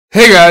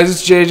Hey guys,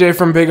 it's JJ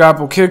from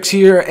BigAppleKicks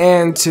here,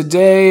 and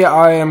today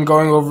I am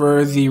going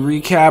over the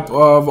recap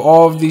of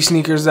all of the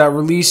sneakers that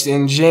released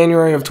in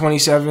January of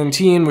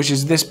 2017, which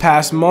is this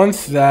past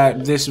month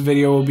that this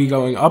video will be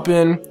going up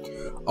in.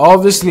 All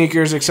of the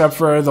sneakers, except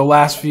for the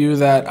last few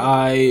that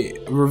I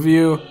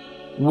review,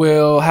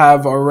 will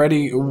have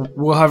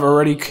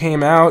already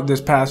came out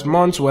this past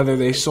month, whether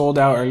they sold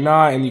out or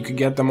not, and you could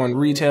get them on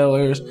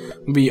retailers.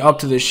 It'll be up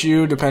to the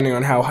shoe, depending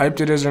on how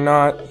hyped it is or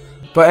not.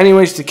 But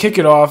anyways, to kick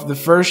it off, the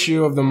first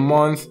shoe of the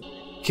month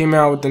came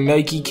out with the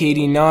Nike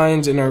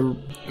KD9s in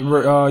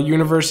a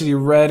University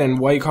red and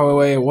white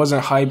colorway. It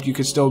wasn't hyped. You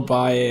could still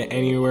buy it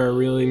anywhere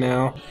really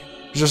now.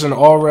 It's just an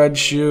all red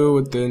shoe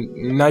with the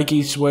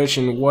Nike switch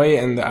in white,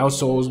 and the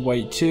outsole was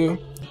white too.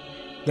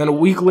 Then a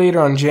week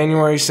later, on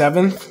January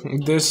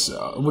 7th, this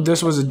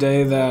was a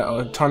day that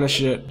a ton of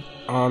shit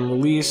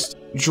released.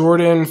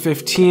 Jordan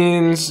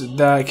 15s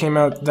that came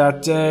out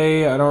that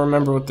day. I don't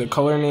remember what the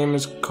colorway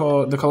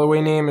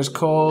name is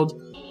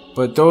called,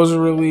 but those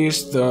are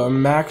released. The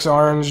Max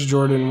Orange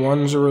Jordan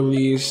 1s are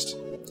released.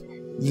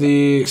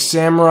 The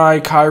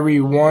Samurai Kyrie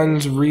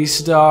 1s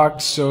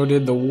restocked, so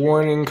did the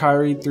Warning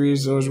Kyrie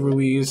 3s, those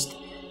released,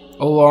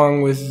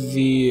 along with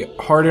the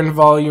Harden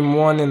Volume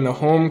 1 in the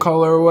home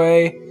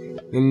colorway.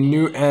 The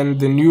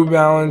New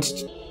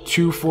Balance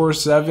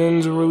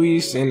 247s are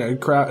released in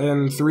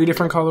 3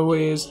 different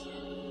colorways,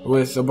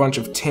 with a bunch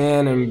of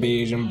tan and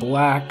beige and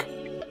black.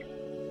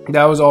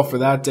 That was all for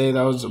that day.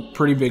 That was a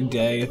pretty big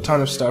day. A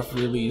ton of stuff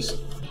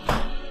released.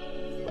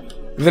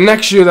 The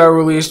next shoe that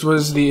released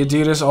was the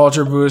Adidas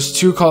Ultra Boost.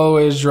 2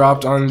 colorways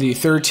dropped on the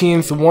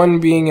 13th, one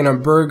being in a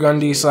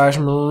burgundy /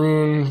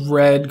 maroon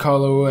red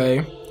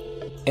colorway,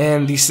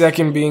 and the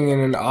second being in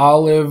an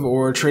olive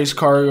or trace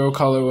cargo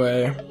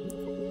colorway.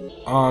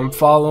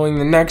 Following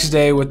the next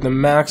day with the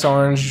Max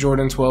Orange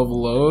Jordan 12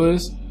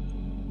 lows.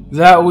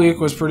 That week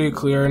was pretty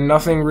clear.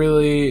 Nothing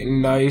really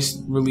nice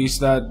released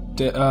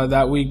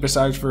that week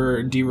besides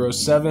for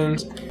D-Rose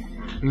 7s.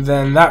 And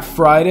then that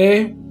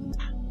Friday,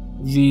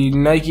 the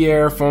Nike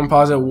Air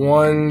Foamposite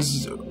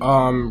 1s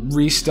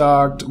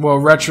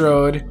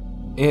retroed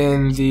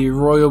in the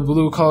royal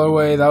blue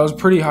colorway. That was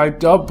pretty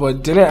hyped up,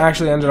 but didn't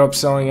actually end up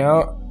selling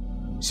out.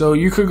 So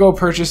you could go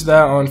purchase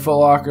that on Foot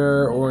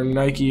Locker or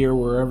Nike or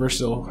wherever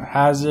still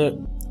has it.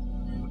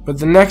 But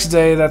the next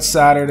day, that's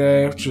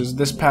Saturday, which was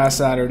this past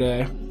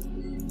Saturday,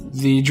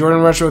 the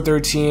Jordan Retro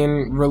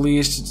 13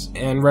 released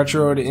and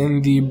retroed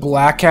in the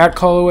Black Cat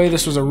colorway.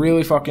 This was a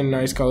really fucking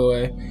nice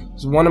colorway.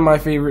 It's one of my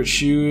favorite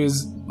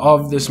shoes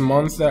of this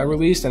month that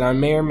released, and I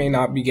may or may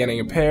not be getting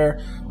a pair.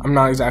 I'm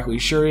not exactly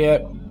sure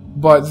yet.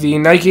 But the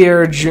Nike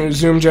Air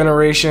Zoom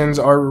Generations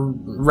are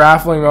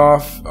raffling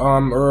off,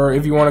 or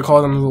if you want to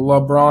call them the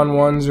LeBron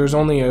ones. There's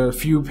only a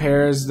few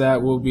pairs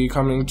that will be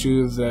coming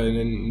to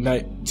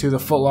the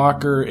Foot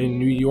Locker in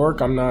New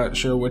York. I'm not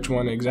sure which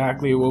one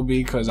exactly it will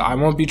be because I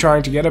won't be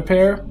trying to get a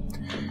pair.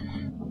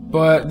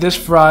 But this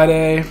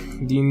Friday,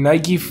 the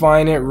Nike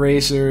Finite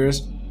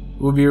Racers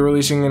will be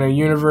releasing in a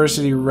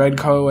University red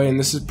colorway, and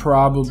this is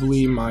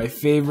probably my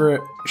favorite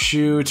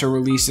shoe to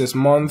release this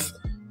month,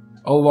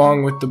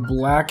 along with the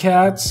Black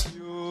Hats.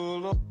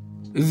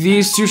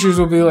 These 2 shoes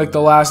will be like the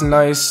last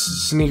nice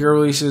sneaker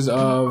releases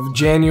of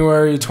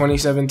January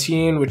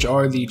 2017, which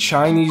are the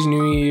Chinese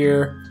New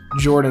Year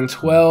Jordan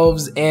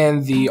 12s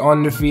and the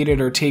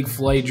Undefeated or Take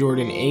Flight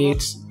Jordan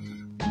 8s.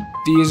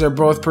 These are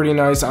both pretty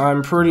nice.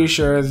 I'm pretty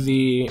sure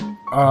the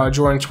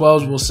Jordan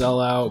 12s will sell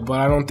out, but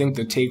I don't think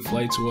the Take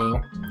Flights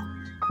will.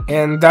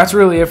 And that's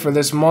really it for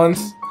this month.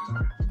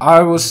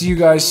 I will see you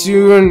guys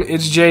soon.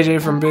 It's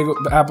JJ from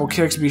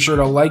BigAppleKicks. Be sure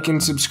to like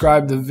and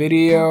subscribe the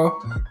video,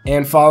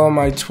 and follow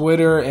my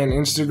Twitter and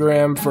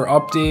Instagram for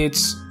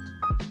updates.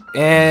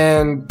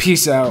 And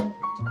peace out.